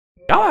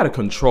Y'all out of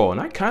control, and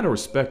I kinda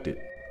respect it.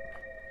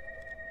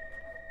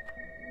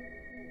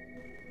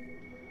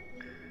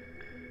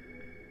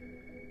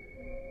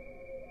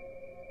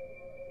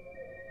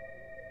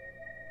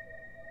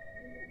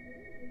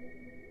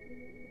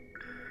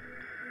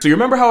 So you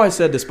remember how I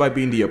said despite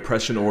being the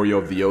oppression Oreo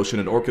of the ocean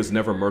and orcas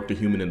never murked a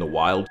human in the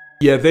wild?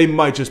 Yeah, they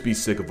might just be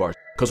sick of our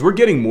cause we're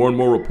getting more and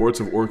more reports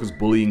of orcas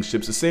bullying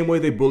ships the same way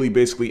they bully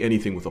basically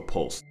anything with a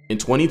pulse. In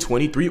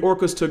 2020, 3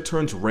 orcas took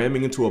turns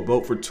ramming into a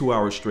boat for 2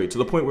 hours straight to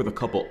the point where the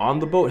couple on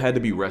the boat had to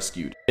be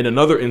rescued. In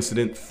another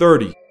incident,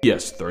 30,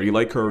 yes 30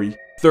 like curry,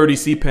 30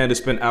 sea pandas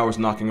spent hours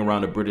knocking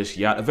around a British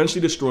yacht,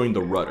 eventually destroying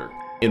the rudder.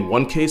 In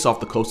one case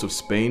off the coast of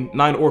Spain,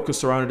 9 orcas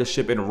surrounded a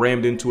ship and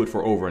rammed into it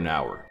for over an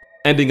hour,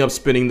 ending up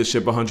spinning the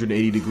ship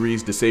 180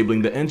 degrees,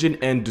 disabling the engine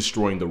and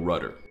destroying the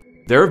rudder.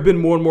 There have been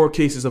more and more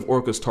cases of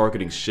orcas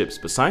targeting ships,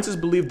 but scientists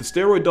believe the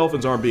steroid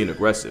dolphins aren't being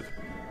aggressive.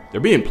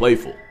 They're being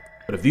playful.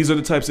 But if these are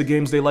the types of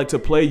games they like to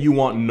play, you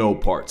want no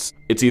parts.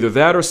 It's either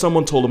that or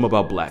someone told them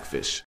about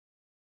blackfish.